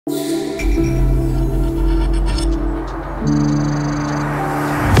I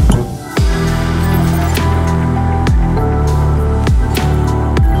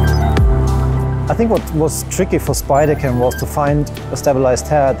think what was tricky for Spidercam was to find a stabilized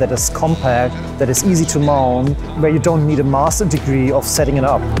head that is compact, that is easy to mount, where you don't need a master degree of setting it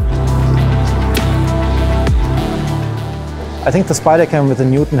up. I think the Spidercam with the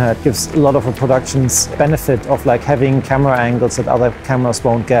Newton head gives a lot of a production's benefit of having camera angles that other cameras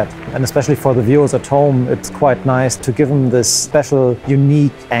won't get. And especially for the viewers at home, it's quite nice to give them this special,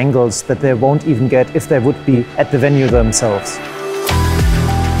 unique angles that they won't even get if they would be at the venue themselves.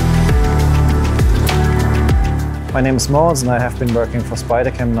 My name is Moritz and I have been working for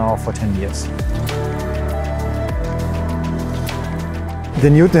Spidercam now for 10 years. The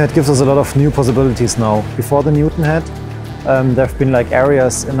Newton head gives us a lot of new possibilities now. Before the Newton head, there have been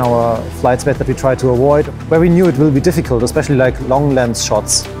areas in our flight space that we try to avoid, where we knew it will be difficult, especially long lens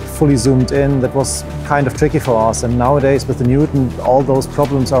shots, fully zoomed in. That was kind of tricky for us. And nowadays with the Newton, all those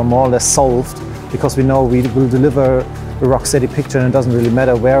problems are more or less solved, because we know we will deliver a rock steady picture and it doesn't really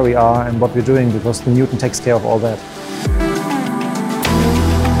matter where we are and what we're doing, because the Newton takes care of all that.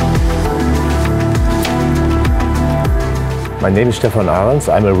 My name is Stefan Ahrens.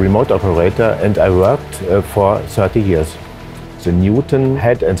 I'm a remote operator and I worked for 30 years. The Newton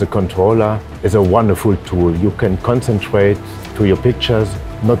head and the controller is a wonderful tool. You can concentrate to your pictures,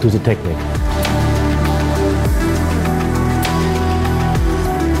 not to the technique.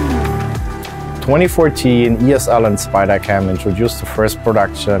 In 2014, ESL and Spidercam introduced the first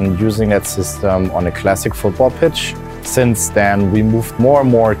production using that system on a classic football pitch. Since then, we moved more and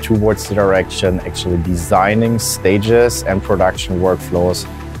more towards the direction actually designing stages and production workflows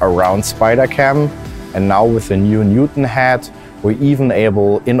around Spidercam. And now with the new Newton head, we're even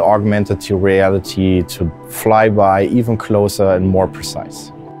able, in augmented reality, to fly by even closer and more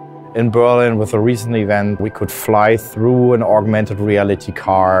precise. In Berlin, with a recent event, we could fly through an augmented reality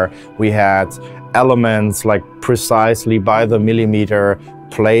car. We had elements precisely by the millimeter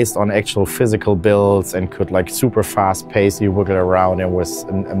placed on actual physical builds and could super fast pacey wiggle around. It was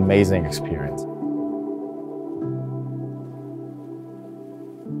an amazing experience.